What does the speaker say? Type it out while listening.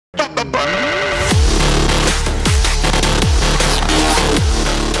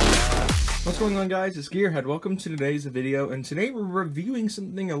going on, guys? It's Gearhead. Welcome to today's video, and today we're reviewing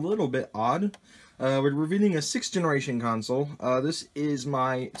something a little bit odd. We're reviewing a 6th generation console. This is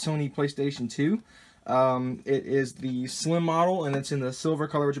my Sony PlayStation 2. It is the Slim model, and it's in the silver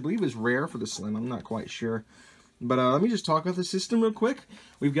color, which I believe is rare for the Slim. I'm not quite sure. But let me just talk about the system real quick.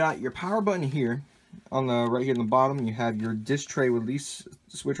 We've got your power button here. On the right here in the bottom, you have your disc tray release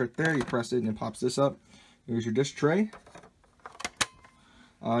switch right there. You press it and it pops this up. Here's your disc tray.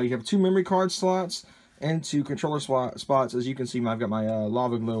 You have 2 memory card slots and 2 controller spots. As you can see, I've got my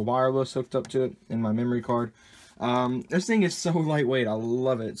Lava Glow wireless hooked up to it and my memory card. This thing is so lightweight. I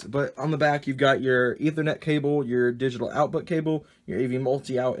love it. But on the back, you've got your Ethernet cable, your digital output cable, your AV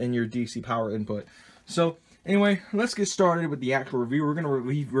multi-out, and your DC power input. So anyway, let's get started with the actual review. We're going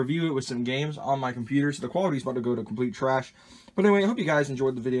to review it with some games on my computer, so the quality's about to go to complete trash. But anyway, I hope you guys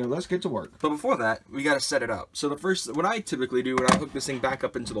enjoyed the video. Let's get to work. But before that, we got to set it up. So what I typically do when I hook this thing back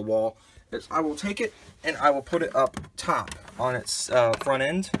up into the wall is I will take it and I will put it up top on its front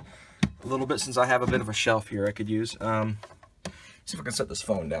end a little bit, since I have a bit of a shelf here I could use. See if I can set this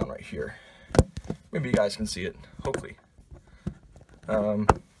phone down right here. Maybe you guys can see it, hopefully.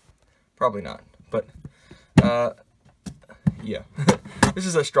 Probably not, but yeah. This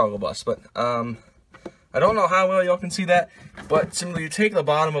is a struggle bus, but I don't know how well y'all can see that, but simply you take the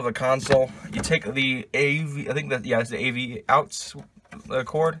bottom of the console, you take the AV, I think that, yeah, it's the AV outs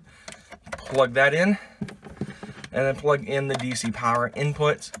cord, plug that in, and then plug in the DC power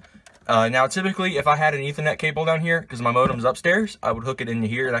input. Now typically if I had an Ethernet cable down here, because my modem's upstairs, I would hook it into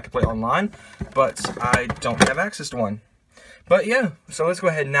here and I could play online, but I don't have access to one. But yeah, so let's go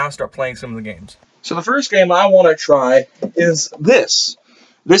ahead and now start playing some of the games. So the first game I want to try is this.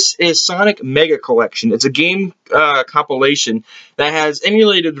 This is Sonic Mega Collection. It's a game compilation that has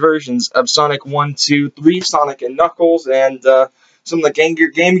emulated versions of Sonic 1, 2, 3, Sonic and Knuckles, and some of the Game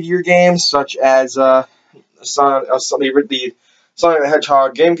Gear games, such as the Sonic the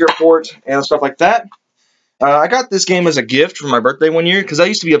Hedgehog Game Gear port and stuff like that. I got this game as a gift for my birthday one year because I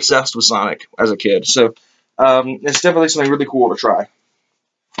used to be obsessed with Sonic as a kid. So it's definitely something really cool to try.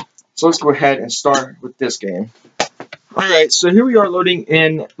 So let's go ahead and start with this game. Alright, so here we are loading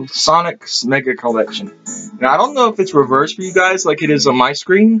in Sonic's Mega Collection. Now, I don't know if it's reversed for you guys like it is on my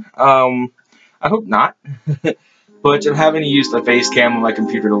screen. I hope not. But I'm having to use the face cam on my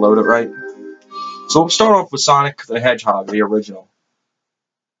computer to load it right. So we'll start off with Sonic the Hedgehog, the original.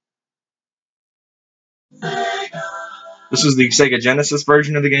 This is the Sega Genesis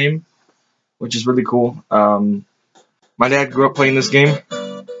version of the game, which is really cool. My dad grew up playing this game.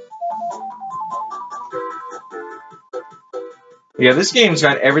 Yeah, this game's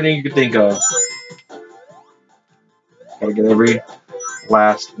got everything you could think of. Gotta get every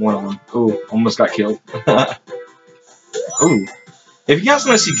last one of them. Ooh, almost got killed. Ooh. If you guys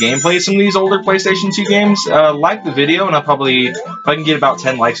want to see gameplay of some of these older PlayStation 2 games, like the video, and I'll probably, if I can get about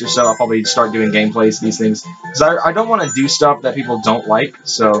 10 likes or so, I'll probably start doing gameplays of these things. Because I don't want to do stuff that people don't like,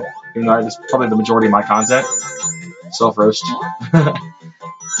 so, you know, that's probably the majority of my content. Self-roast.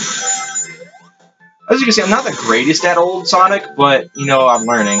 As you can see, I'm not the greatest at old Sonic, but, you know, I'm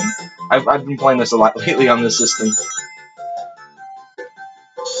learning. I've been playing this a lot lately on this system.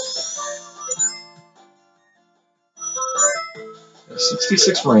 There's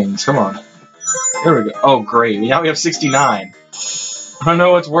 66 rings, come on. There we go. Oh, great. Now we have 69. I don't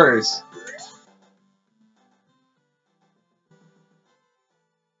know what's worse.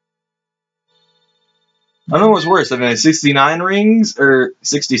 I don't know what's worse. I mean, 69 rings or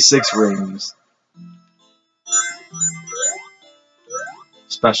 66 rings?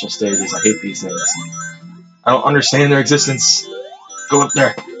 Special stages. I hate these things. I don't understand their existence. Go up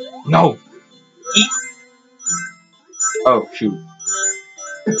there. No. Eat. Oh, shoot.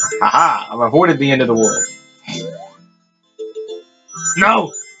 Haha. I've avoided the end of the world.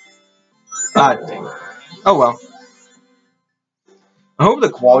 No. God dang it. Oh, well. I hope the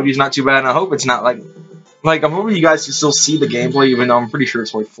quality's not too bad, and I hope it's not like I'm hoping you guys can still see the gameplay, even though I'm pretty sure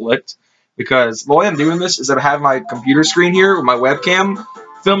it's like flipped. Because the way I'm doing this is that I have my computer screen here with my webcam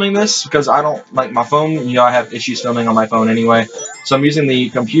filming this, because I don't like my phone. You know, I have issues filming on my phone anyway. So I'm using the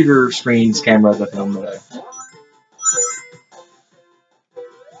computer screen's camera to film today.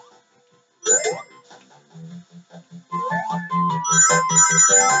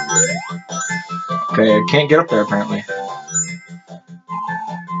 Okay, I can't get up there apparently.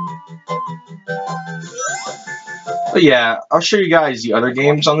 But yeah, I'll show you guys the other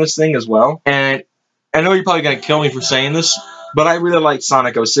games on this thing as well. And I know you're probably going to kill me for saying this, but I really like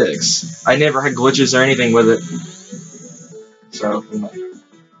Sonic 06. I never had glitches or anything with it. So,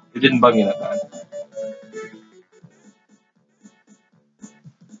 it didn't bug me that bad.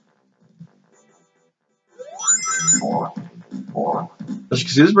 as you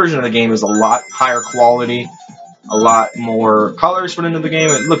can see, this version of the game is a lot higher quality, a lot more colors put into the game.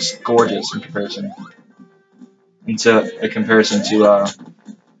 It looks gorgeous in comparison.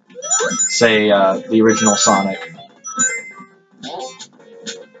 Say, the original Sonic.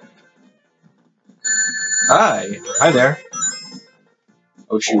 Hi there.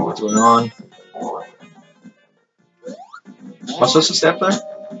 Oh shoot, what's going on? Am I supposed to step there?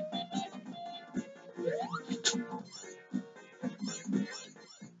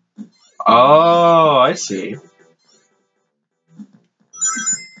 Oh, I see.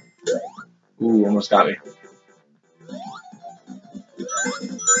 Ooh, almost got me.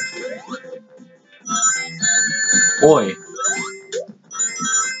 Boy.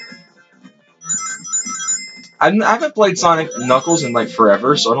 I haven't played Sonic Knuckles in like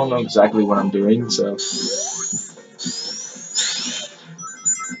forever, so I don't know exactly what I'm doing, so. I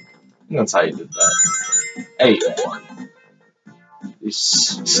think that's how you did that. Hey. This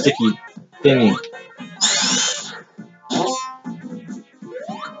sticky thingy.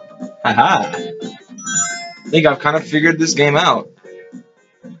 Haha. I think I've kind of figured this game out.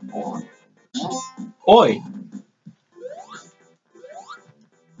 Oi.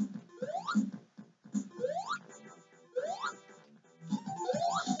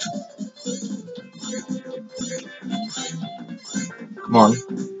 Come on.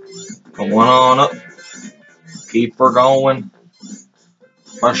 Come on up. Keep her going.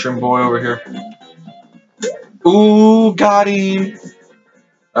 Mushroom boy over here. Ooh, got him.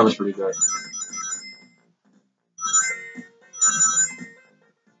 That was pretty good.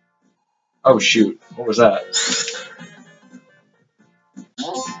 Oh shoot, what was that?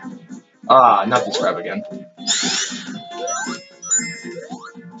 Ah, not this crap again.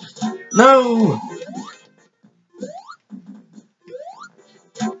 No!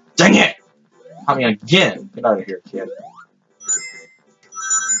 Dang it! Caught me again. Get out of here, kid.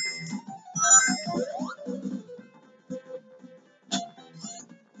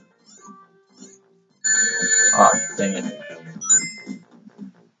 Ah, dang it.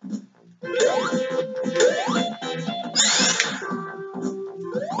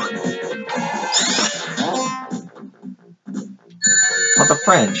 What the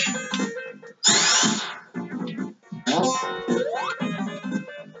French?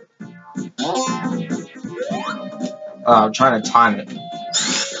 I'm trying to time it.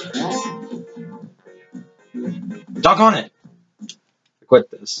 Doggone it! I quit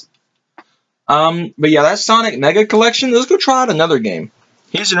this. But yeah, that's Sonic Mega Collection. Let's go try out another game.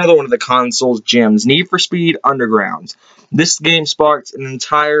 Here's another one of the console's gems, Need for Speed Underground. This game sparked an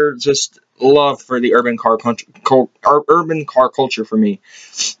entire just love for the urban car culture for me.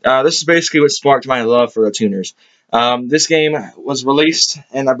 This is basically what sparked my love for the tuners. This game was released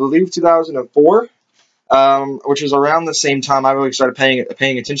in, I believe, 2004, which was around the same time I really started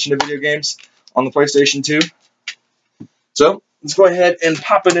paying attention to video games on the PlayStation 2. So let's go ahead and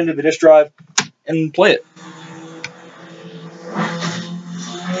pop it into the disk drive and play it.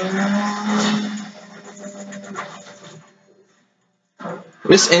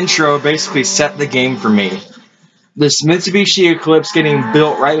 This intro basically set the game for me. This Mitsubishi Eclipse getting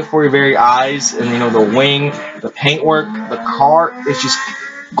built right before your very eyes, and you know, the wing, the paintwork, the car is just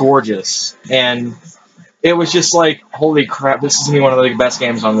gorgeous. And it was just like, holy crap, this is going to be one of the best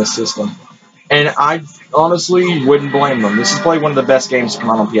games on this system. And I honestly wouldn't blame them. This is probably one of the best games to come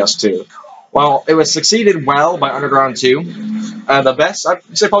out on PS2. Well, it was succeeded well by Underground 2. The best,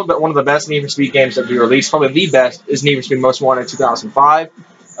 I'd say probably one of the best Need for Speed games that we released, probably the best, is Need for Speed Most Wanted 2005.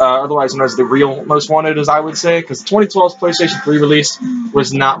 Otherwise known as the real Most Wanted, as I would say, because 2012's PlayStation 3 release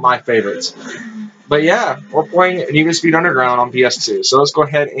was not my favorite. But yeah, we're playing Need for Speed Underground on PS2. So let's go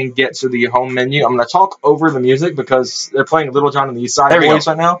ahead and get to the home menu. I'm going to talk over the music because they're playing Little John and the East Side Boys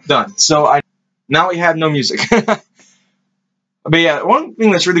right now. Done. So now we have no music. But yeah, one thing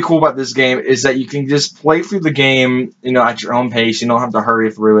that's really cool about this game is that you can just play through the game, you know, at your own pace. You don't have to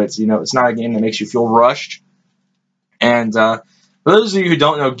hurry through it. You know, it's not a game that makes you feel rushed. And for those of you who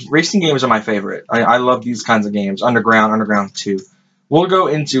don't know, racing games are my favorite. I love these kinds of games. Underground, Underground 2. We'll go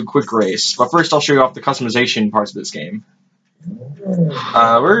into Quick Race, but first I'll show you off the customization parts of this game.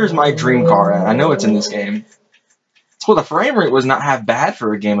 Where's my dream car at? I know it's in this game. Well, the frame rate was not half bad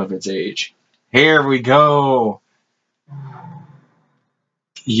for a game of its age. Here we go.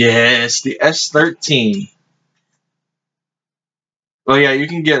 Yes, the S13. Well, yeah, you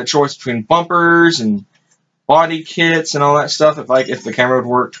can get a choice between bumpers and body kits and all that stuff if the camera would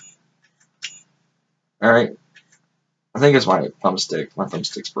work. All right. I think it's my thumbstick. My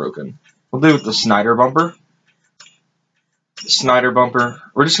thumbstick's broken. We'll do it with the Snyder bumper. The Snyder bumper.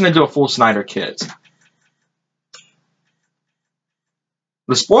 We're just gonna do a full Snyder kit.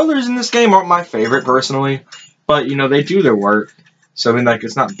 The spoilers in this game aren't my favorite, personally, but, you know, they do their work. So, I mean, like,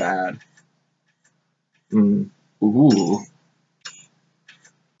 it's not bad. Ooh.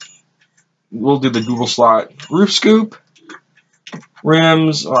 We'll do the dual slot roof scoop.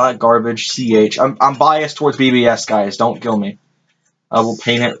 Rims, garbage, CH. I'm biased towards BBS, guys. Don't kill me. I will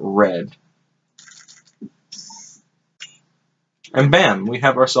paint it red. And bam, we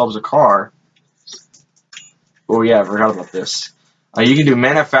have ourselves a car. Oh yeah, I forgot about this. You can do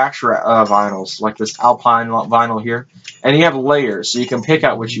manufacturer vinyls, like this Alpine vinyl here. And you have layers, so you can pick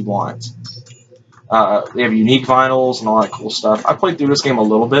out what you want. They have unique vinyls and all that cool stuff. I played through this game a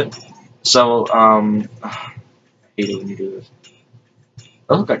little bit. So, I hate it when you do this.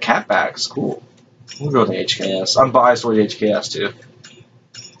 Oh, look, got cat bags. Cool. We'll go with the HKS. I'm biased towards HKS, too.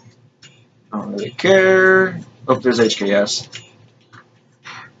 I don't really care. Oh, there's HKS.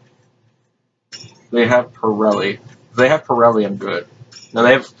 They have Pirelli. If they have Pirelli, I'm good. No,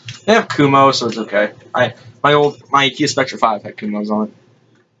 they have Kumo, so it's okay. My Kia Spectra 5 had Kumos on it.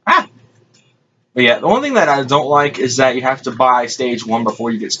 Ah! But yeah, the only thing that I don't like is that you have to buy Stage 1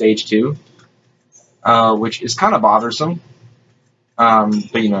 before you get Stage 2. Which is kind of bothersome.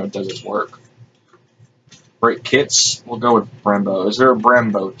 But, you know, it does its work. Brake kits, we'll go with Brembo. Is there a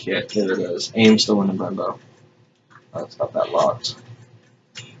Brembo kit? There it is. Aim still in the Brembo. It's got that locked.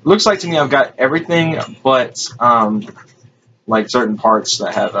 Looks like to me I've got everything but, like, certain parts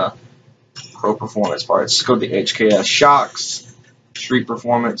that have pro performance parts. Let's go with the HKS shocks. Street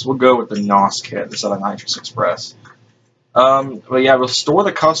performance. We'll go with the NOS kit instead of Nitrous Express. But yeah, we'll store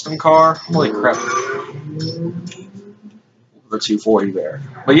the custom car. Holy crap. The 240 there.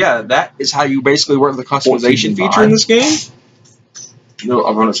 But yeah, that is how you basically work the customization feature in this game. No,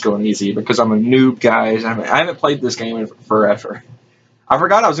 I'm just going easy because I'm a noob, guys. I haven't played this game in forever. I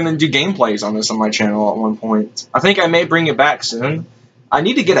forgot I was going to do gameplays on this on my channel at one point. I think I may bring it back soon. I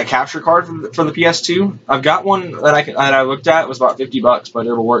need to get a capture card for the PS2. I've got one that I looked at. It was about $50, but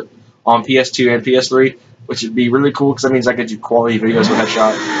it'll work on PS2 and PS3, which would be really cool because that means I could do quality videos with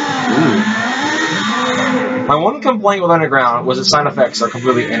headshot. Ooh. My one complaint with Underground was its sound effects are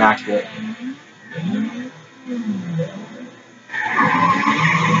completely inaccurate.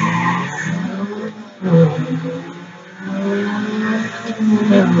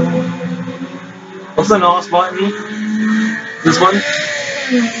 What's the NOS button? This one?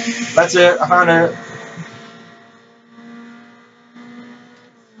 That's it. I found it.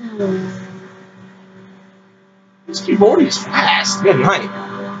 This keyboard is fast. Good night.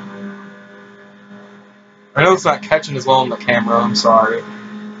 I know it's not catching as well on the camera. I'm sorry.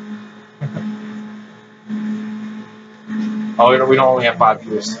 Oh, we don't only have 5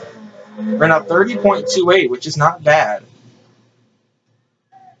 viewers. We're now 30.28, which is not bad.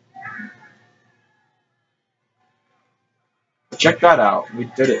 Check that out. We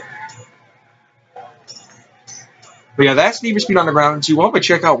did it. But yeah, that's Need for Speed Underground 2. Why don't we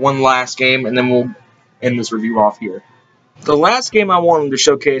check out one last game, and then we'll end this review off here. The last game I wanted to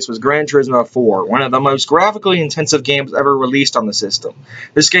showcase was Gran Turismo 4, one of the most graphically intensive games ever released on the system.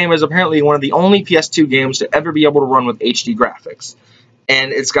 This game is apparently one of the only PS2 games to ever be able to run with HD graphics.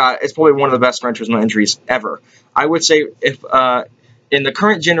 And it's probably one of the best Gran Turismo entries ever. I would say if in the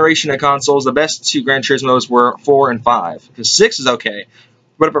current generation of consoles, the best 2 Gran Turismos were 4 and 5. Because 6 is okay,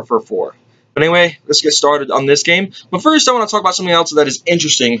 but I prefer 4. But anyway, let's get started on this game. But first, I want to talk about something else that is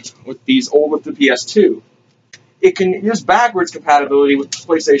interesting with the PS2. It can use backwards compatibility with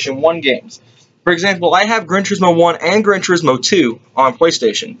PlayStation 1 games. For example, I have Gran Turismo 1 and Gran Turismo 2 on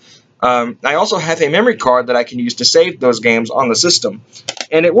PlayStation. I also have a memory card that I can use to save those games on the system.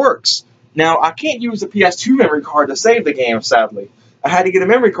 And it works. Now, I can't use the PS2 memory card to save the game, sadly. I had to get a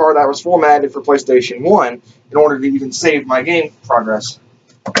memory card that was formatted for PlayStation 1 in order to even save my game progress.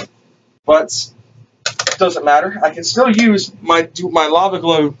 But it doesn't matter. I can still use my Lava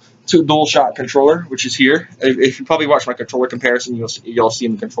Glow DualShock controller, which is here. If you probably watch my controller comparison, you'll see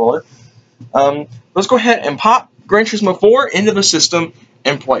the controller. Let's go ahead and pop Gran Turismo 4 into the system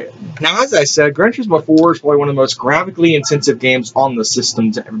and play it. Now, as I said, Gran Turismo 4 is probably one of the most graphically intensive games on the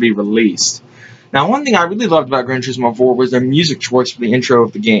system to ever be released. Now, one thing I really loved about Gran Turismo 4 was their music choice for the intro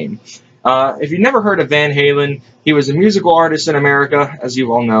of the game. If you've never heard of Van Halen, he was a musical artist in America, as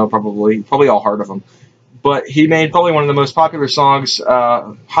you all know, probably all heard of him. But he made probably one of the most popular songs.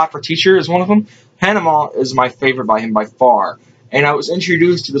 Hot for Teacher is one of them. Panama is my favorite by him by far. And I was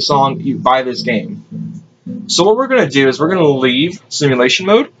introduced to the song by this game. So what we're going to do is we're going to leave simulation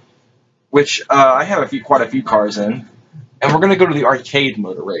mode, which I have quite a few cars in. And we're going to go to the arcade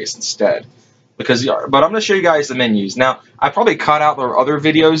mode of race instead. But I'm going to show you guys the menus. Now, I probably cut out the other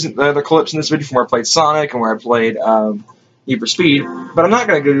videos, the other clips in this video from where I played Sonic and where I played, Need for Speed, but I'm not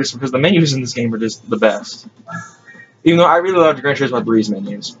going to go do this because the menus in this game are just the best. Even though I really love the Gran Turismo 3's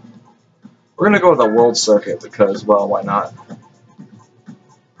menus. We're going to go with a world circuit because, well, why not?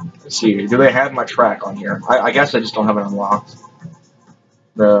 Let's see, do they have my track on here? I guess I just don't have it unlocked.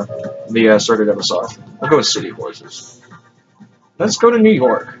 The circuit ever saw. We'll go with City Horses. Let's go to New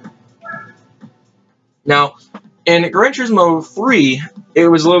York. Now, in Gran Turismo 3, it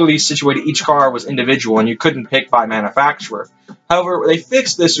was literally situated, each car was individual and you couldn't pick by manufacturer. However, they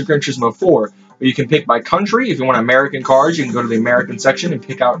fixed this in Gran Turismo 4, where you can pick by country. If you want American cars, you can go to the American section and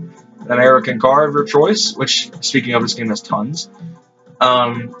pick out an American car of your choice, which, speaking of, this game has tons.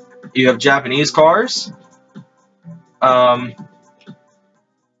 You have Japanese cars. Do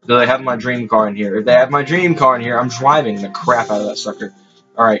they have my dream car in here? If they have my dream car in here, I'm driving the crap out of that sucker.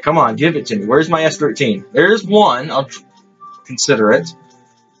 Alright, come on, give it to me. Where's my S13? There's one. I'll consider it.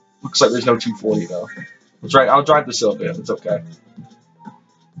 Looks like there's no 240, though. That's right, I'll drive the Sylvia. It's okay.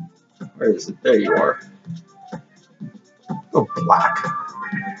 Where is it? There you are. Go black.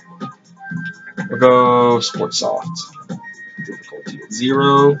 We'll go Sport Soft. Difficulty at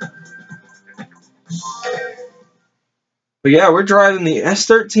 0. But yeah, we're driving the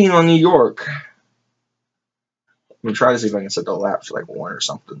S13 on New York. I'm going to try to see if I can set the laps to like 1 or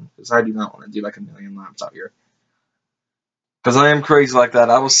something. Because I do not want to do like a million laps out here. Because I am crazy like that.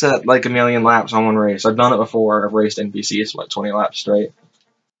 I will set like a million laps on one race. I've done it before. I've raced NPC. It's like 20 laps straight.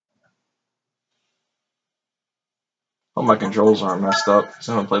 Oh, my controls aren't messed up.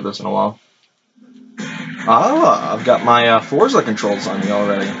 I haven't played this in a while. Ah, I've got my Forza controls on me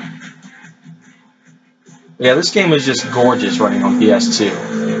already. Yeah, this game is just gorgeous running on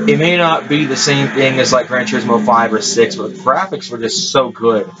PS2. It may not be the same thing as like Gran Turismo 5 or 6, but the graphics were just so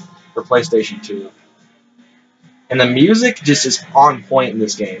good for PlayStation 2. And the music just is on point in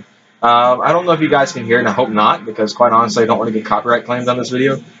this game. I don't know if you guys can hear it, and I hope not, because quite honestly, I don't want to get copyright claims on this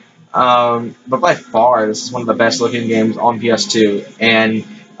video. But by far, this is one of the best looking games on PS2, and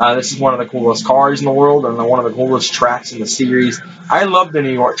this is one of the coolest cars in the world, and one of the coolest tracks in the series. I love the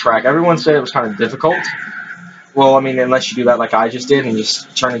New York track. Everyone said it was kind of difficult. Well, I mean, unless you do that like I just did and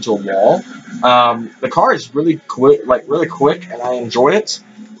just turn into a wall. The car is really quick, and I enjoy it.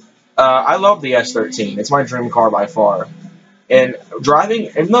 I love the S13. It's my dream car by far. And driving,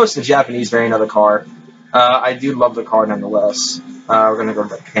 even though it's the Japanese variant of the car, I do love the car nonetheless. We're going to go to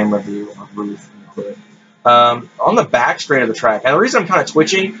the camera view on the roof. On the back straight of the track. And the reason I'm kind of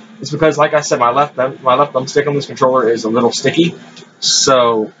twitching is because, like I said, my left thumbstick on this controller is a little sticky.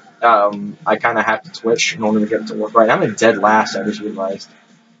 So I kind of have to twitch in order to get it to work right. I'm in dead last, I just realized.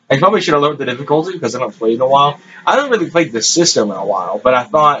 I probably should have lowered the difficulty because I haven't played in a while. I haven't really played the system in a while, but I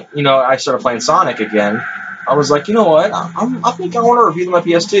thought, you know, I started playing Sonic again. I was like, you know what, I think I want to review my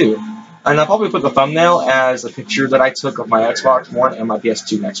PS2. And I'll probably put the thumbnail as a picture that I took of my Xbox One and my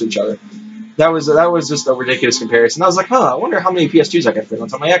PS2 next to each other. That was just a ridiculous comparison. I was like, huh, I wonder how many PS2s I could fit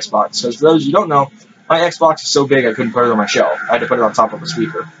onto my Xbox. Because for those of you who don't know, my Xbox is so big I couldn't put it on my shelf. I had to put it on top of a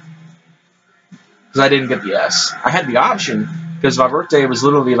speaker. Because I didn't get the S. I had the option, because my birthday was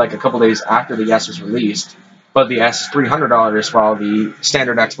literally like a couple days after the S was released. But the S is $300, while the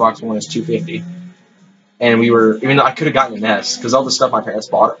standard Xbox One is $250. And we were, even though I could have gotten an S, because all the stuff my parents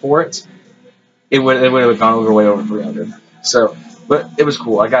bought for it, it would have gone way over $300. So, but it was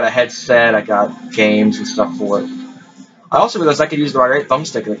cool. I got a headset, I got games and stuff for it. I also realized I could use the right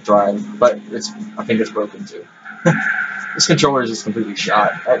thumbstick to drive, but I think it's broken too. This controller is just completely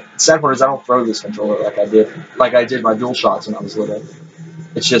shot. The sad part is I don't throw this controller like I did my DualShocks when I was little.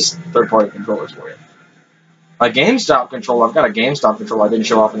 It's just third-party controllers for you. My GameStop controller, I've got a GameStop controller I didn't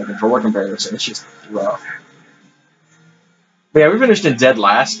show off in the controller comparison. It's just rough. But yeah, we finished in dead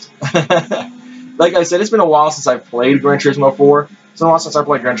last. Like I said, it's been a while since I've played Gran Turismo 4. It's been a while since I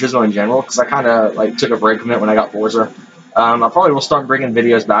played Gran Turismo in general, because I kind of took a break from it when I got Forza. I probably will start bringing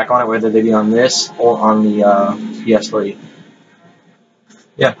videos back on it, whether they be on this or on the PS3.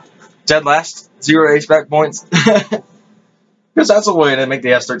 Yeah, dead last, 0 HVAC points. Because that's a way to make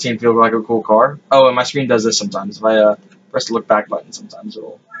the S13 feel like a cool car. Oh, and my screen does this sometimes. If I press the look back button, sometimes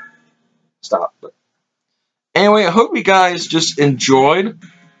it'll stop. But anyway, I hope you guys just enjoyed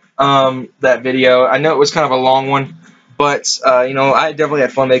that video. I know it was kind of a long one, but you know, I definitely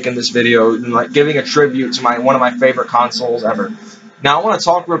had fun making this video and like giving a tribute to one of my favorite consoles ever. Now, I want to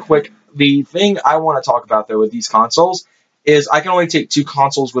talk real quick. The thing I want to talk about though with these consoles is I can only take 2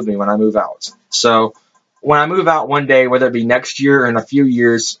 consoles with me when I move out. So when I move out one day, whether it be next year or in a few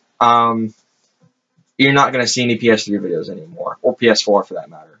years, you're not going to see any PS3 videos anymore, or PS4 for that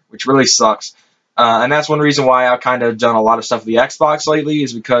matter, which really sucks. And that's one reason why I've kind of done a lot of stuff with the Xbox lately,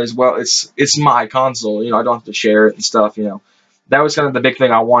 is because, well, it's my console. You know, I don't have to share it and stuff. You know, that was kind of the big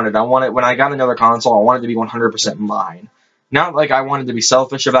thing I wanted. When I got another console, I wanted it to be 100% mine. Not like I wanted to be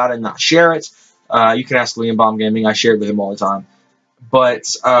selfish about it and not share it. You can ask Liam Bomb Gaming. I share it with him all the time.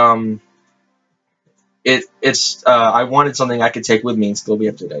 But I wanted something I could take with me and still be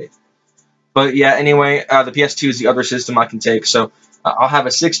up to date. But yeah, anyway, the PS2 is the other system I can take, so I'll have a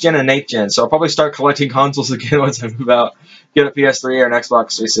 6th gen and an 8th gen, so I'll probably start collecting consoles again once I move out, get a PS3 or an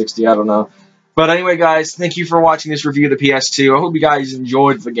Xbox 360, I don't know. But anyway, guys, thank you for watching this review of the PS2. I hope you guys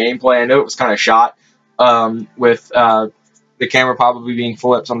enjoyed the gameplay. I know it was kind of shot, with the camera probably being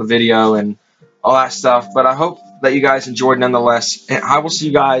flipped on the video and all that stuff, but I hope that you guys enjoyed nonetheless, and I will see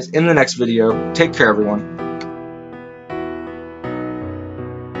you guys in the next video. Take care, everyone.